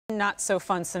Not so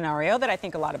fun scenario that I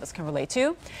think a lot of us can relate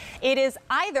to. It is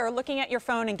either looking at your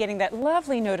phone and getting that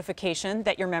lovely notification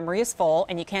that your memory is full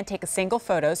and you can't take a single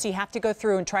photo, so you have to go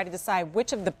through and try to decide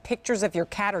which of the pictures of your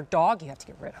cat or dog you have to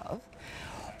get rid of.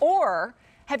 Or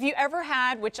have you ever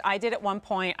had, which I did at one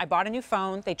point, I bought a new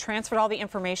phone, they transferred all the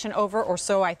information over, or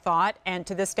so I thought, and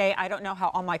to this day I don't know how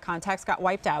all my contacts got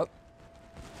wiped out,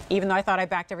 even though I thought I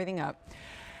backed everything up.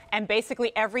 And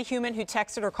basically every human who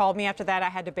texted or called me after that, I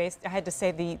had to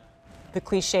say the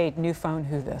cliched new phone,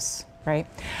 who this, right?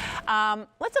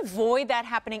 Let's avoid that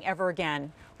happening ever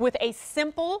again with a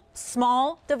simple,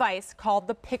 small device called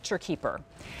the Picture Keeper.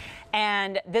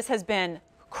 And this has been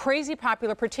crazy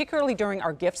popular, particularly during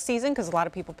our gift season, because a lot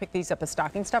of people pick these up as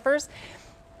stocking stuffers,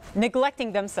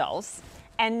 neglecting themselves.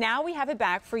 And now we have it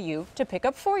back for you to pick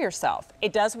up for yourself.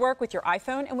 It does work with your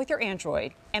iPhone and with your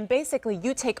Android. And basically,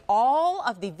 you take all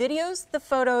of the videos, the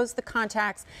photos, the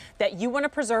contacts that you want to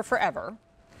preserve forever,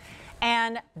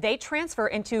 and they transfer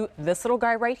into this little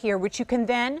guy right here, which you can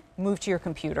then move to your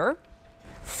computer,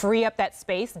 free up that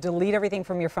space, delete everything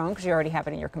from your phone because you already have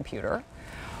it in your computer,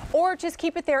 or just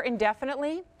keep it there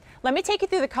indefinitely. Let me take you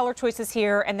through the color choices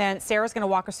here, and then Sarah's going to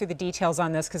walk us through the details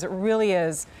on this because it really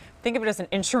is, think of it as an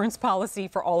insurance policy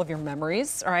for all of your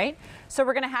memories, all right? So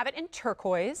we're going to have it in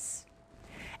turquoise,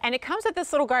 and it comes with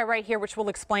this little guy right here, which we'll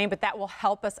explain, but that will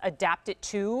help us adapt it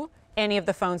to any of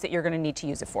the phones that you're going to need to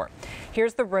use it for.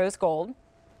 Here's the rose gold.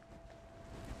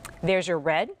 There's your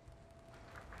red,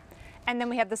 and then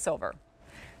we have the silver.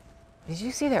 Did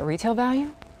you see that retail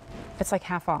value? It's like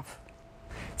half off.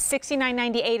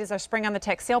 $69.98 is our spring on the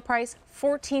tech sale price,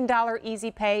 $14 easy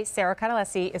pay. Sarah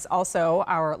Catalesi is also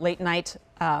our late night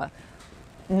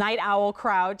night owl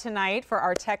crowd tonight for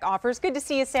our tech offers. Good to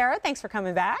see you, Sarah. Thanks for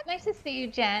coming back. Nice to see you,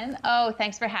 Jen. Oh,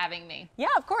 thanks for having me. Yeah,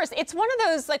 of course. It's one of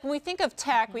those, like when we think of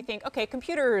tech, we think, okay,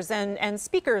 computers and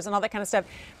speakers and all that kind of stuff.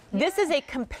 This is a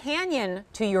companion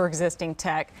to your existing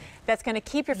tech that's going to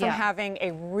keep you from having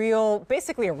a real,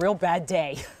 basically a real bad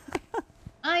day.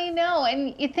 I know,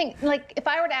 and you think, like, if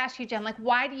I were to ask you, Jen, like,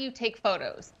 why do you take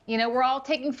photos? You know, we're all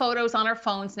taking photos on our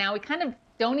phones now. We kind of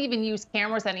don't even use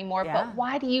cameras anymore, but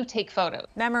why do you take photos?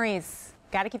 Memories.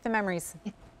 Got to keep the memories.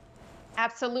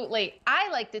 Absolutely. I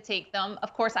like to take them.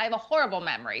 Of course, I have a horrible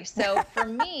memory. So for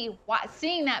me,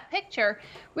 seeing that picture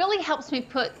really helps me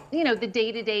put, you know, the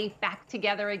day-to-day back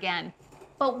together again.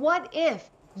 But what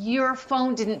if your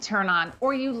phone didn't turn on,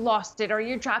 or you lost it, or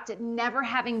you dropped it, never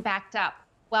having backed up?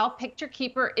 Well, Picture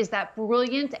Keeper is that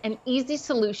brilliant and easy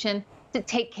solution to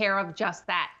take care of just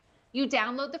that. You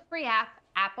download the free app,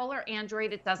 Apple or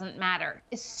Android, it doesn't matter.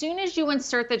 As soon as you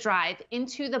insert the drive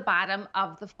into the bottom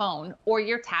of the phone or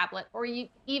your tablet or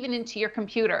even into your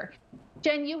computer,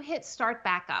 Jen, you hit Start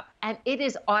Backup and it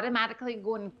is automatically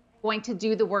going to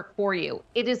do the work for you.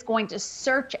 It is going to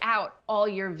search out all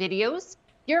your videos,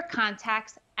 your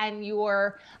contacts, and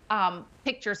your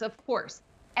pictures, of course.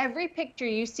 Every picture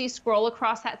you see scroll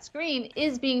across that screen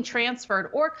is being transferred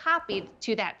or copied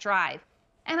to that drive.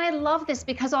 And I love this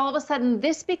because all of a sudden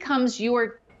this becomes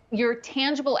your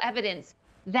tangible evidence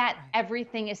that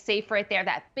everything is safe right there.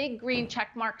 That big green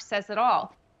check mark says it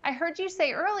all. I heard you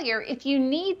say earlier, if you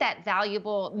need that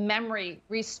valuable memory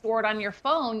restored on your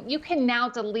phone, you can now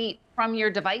delete from your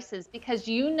devices because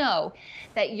you know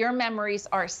that your memories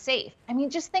are safe. I mean,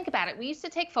 just think about it. We used to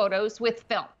take photos with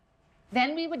film.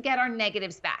 Then we would get our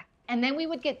negatives back. And then we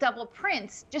would get double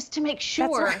prints just to make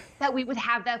sure that we would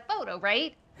have that photo,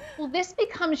 right? Well, this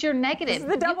becomes your negative. This is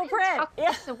the double print. Tuck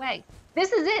this away.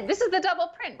 This is it. This is the double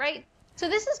print, right? So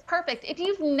this is perfect. If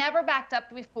you've never backed up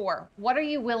before, what are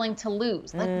you willing to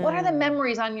lose? Like, what are the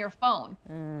memories on your phone?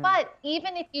 But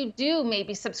even if you do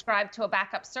maybe subscribe to a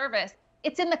backup service,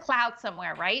 it's in the cloud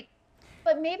somewhere, right?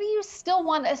 But maybe you still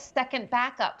want a second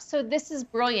backup. So this is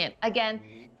brilliant. Again,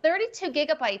 32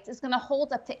 gigabytes is going to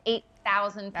hold up to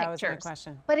 8,000 pictures. That was my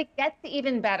question. But it gets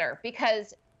even better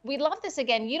because we love this.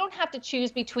 Again, you don't have to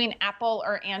choose between Apple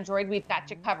or Android. We've got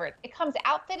you covered. It comes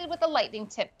outfitted with a lightning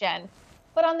tip, Jen.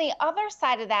 But on the other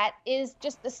side of that is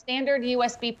just the standard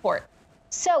USB port.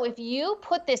 So if you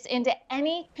put this into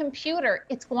any computer,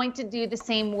 it's going to do the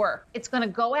same work. It's going to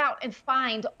go out and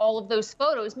find all of those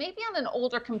photos, maybe on an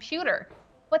older computer.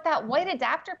 But that white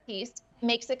adapter piece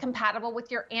makes it compatible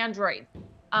with your Android,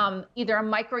 either a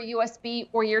micro USB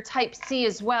or your Type-C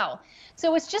as well.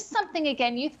 So it's just something,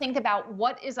 again, you think about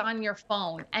what is on your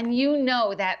phone, and you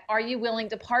know that, are you willing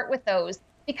to part with those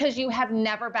because you have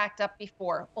never backed up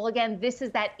before? Well, again, this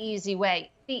is that easy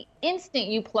way. The instant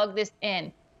you plug this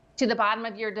in to the bottom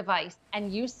of your device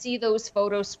and you see those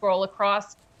photos scroll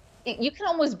across, you can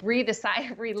almost breathe a sigh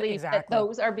of relief that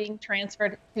those are being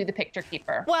transferred to the picture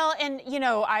keeper. Well, and you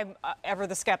know, I'm ever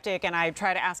the skeptic, and I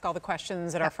try to ask all the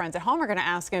questions that our friends at home are going to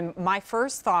ask. And my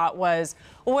first thought was,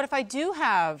 well, what if I do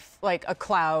have like a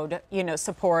cloud, you know,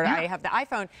 support? I have the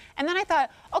iPhone, and then I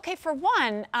thought, okay, for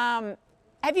one,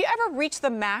 have you ever reached the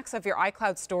max of your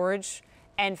iCloud storage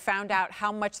and found out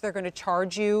how much they're going to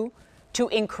charge you to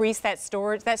increase that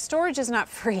storage? That storage is not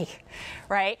free,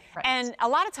 right? And a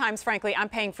lot of times, frankly, I'm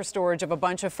paying for storage of a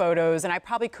bunch of photos, and I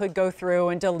probably could go through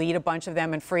and delete a bunch of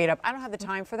them and free it up. I don't have the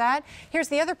time for that. Here's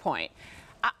the other point.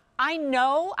 I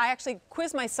know, I actually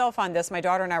quizzed myself on this. My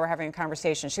daughter and I were having a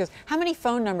conversation. She goes, how many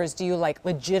phone numbers do you like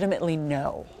legitimately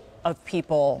know of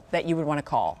people that you would want to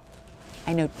call?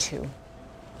 I know 2.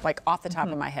 Like off the top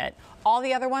of my head. All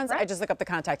the other ones, I just look up the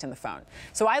contact in the phone.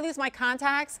 So I lose my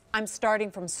contacts, I'm starting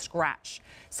from scratch.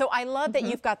 So I love that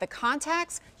you've got the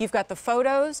contacts, you've got the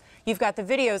photos, you've got the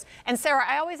videos. And Sarah,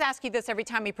 I always ask you this every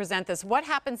time we present this. What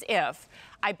happens if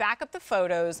I back up the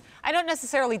photos? I don't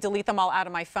necessarily delete them all out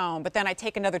of my phone, but then I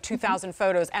take another 2,000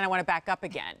 photos and I want to back up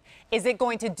again. Is it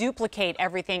going to duplicate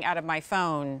everything out of my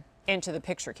phone into the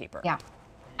picture keeper? Yeah.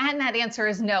 And that answer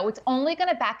is no. It's only going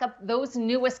to back up those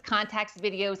newest contacts,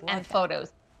 videos, and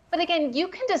photos. But again, you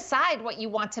can decide what you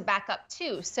want to back up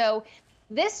too. So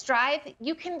this drive,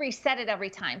 you can reset it every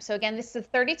time. So again, this is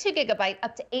 32 gigabyte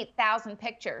up to 8,000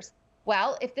 pictures.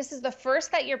 Well, if this is the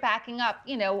first that you're backing up,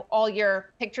 you know, all your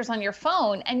pictures on your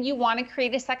phone, and you want to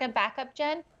create a second backup,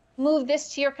 Jen, move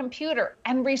this to your computer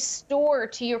and restore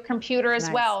to your computer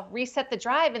as well. Reset the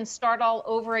drive and start all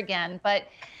over again. But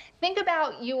think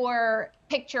about your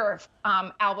picture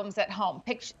albums at home.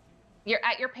 You're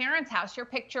at your parents' house, your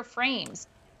picture frames,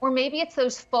 or maybe it's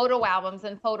those photo albums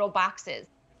and photo boxes.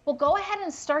 Well, go ahead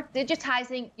and start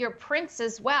digitizing your prints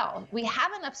as well. We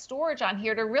have enough storage on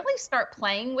here to really start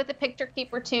playing with the picture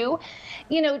keeper too.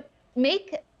 You know,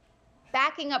 make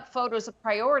backing up photos a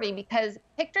priority, because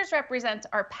pictures represent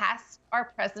our past, our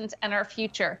present, and our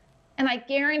future. And I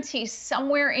guarantee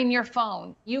somewhere in your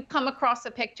phone, you come across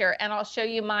a picture, and I'll show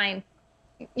you mine.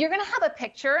 You're going to have a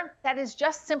picture that is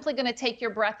just simply going to take your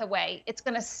breath away. It's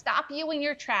going to stop you in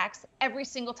your tracks every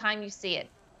single time you see it.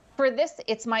 For this,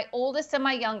 it's my oldest and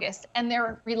my youngest, and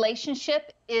their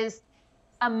relationship is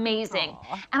amazing.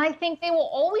 And I think they will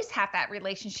always have that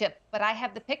relationship, but I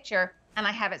have the picture, and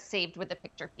I have it saved with the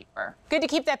picture keeper. Good to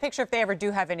keep that picture if they ever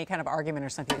do have any kind of argument or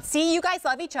something. See, you guys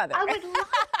love each other. I would love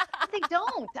it. They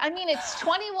don't. I mean, it's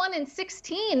 21 and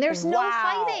 16. There's no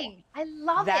fighting. I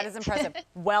love it. That is impressive.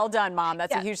 Well done, Mom.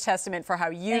 That's a huge testament for how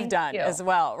you've done as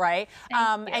well, right?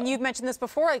 And you've mentioned this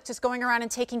before, like just going around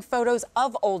and taking photos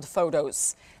of old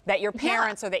photos that your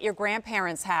parents or that your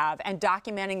grandparents have and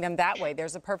documenting them that way.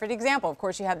 There's a perfect example. Of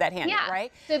course, you have that handy,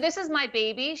 right? So this is my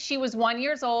baby. She was 1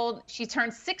 year old. She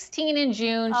turned 16 in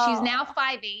June. She's now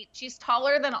 5'8". She's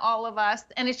taller than all of us.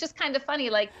 And it's just kind of funny,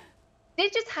 like,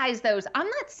 digitize those. I'm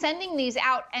not sending these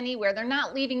out anywhere. They're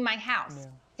not leaving my house.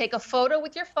 Take a photo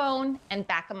with your phone and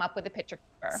back them up with a picture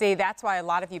keeper. See, that's why a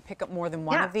lot of you pick up more than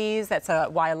one of these. That's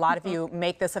why a lot of you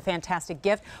make this a fantastic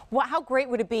gift. How great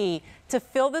would it be to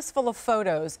fill this full of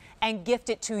photos and gift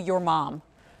it to your mom?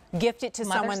 Gift it to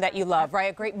someone that you love,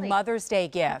 right? A great Mother's Day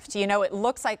gift. You know, it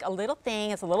looks like a little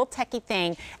thing, it's a little techie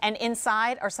thing, and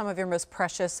inside are some of your most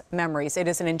precious memories. It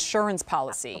is an insurance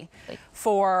policy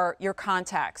for your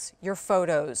contacts, your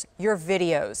photos, your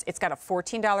videos. It's got a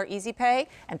 $14 easy pay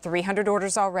and 300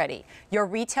 orders already. Your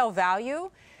retail value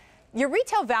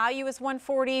is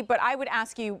 $140, but I would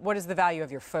ask you, what is the value of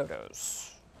your photos?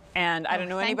 And I don't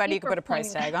know anybody who could put a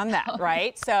price tag on that,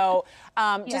 right? So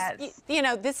just, you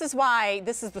know, this is why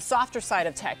this is the softer side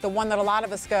of tech, the one that a lot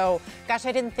of us go, gosh,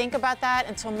 I didn't think about that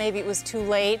until maybe it was too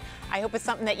late. I hope it's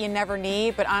something that you never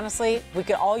need, but honestly, we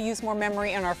could all use more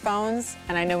memory in our phones,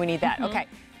 and I know we need that. Okay,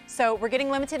 so we're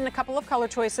getting limited in a couple of color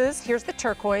choices. Here's the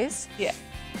turquoise.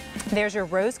 There's your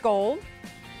rose gold.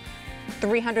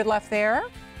 300 left there.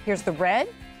 Here's the red.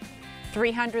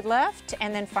 300 left,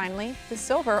 and then finally the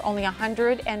silver, only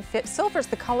 150. Silver's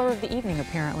the color of the evening,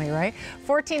 apparently, right?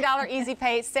 $14 easy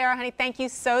pay. Sarah, honey, thank you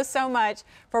so much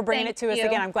for bringing it to us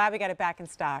again. I'm glad we got it back in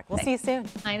stock. We'll see you soon.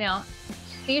 I know.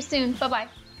 See you soon. Bye-bye.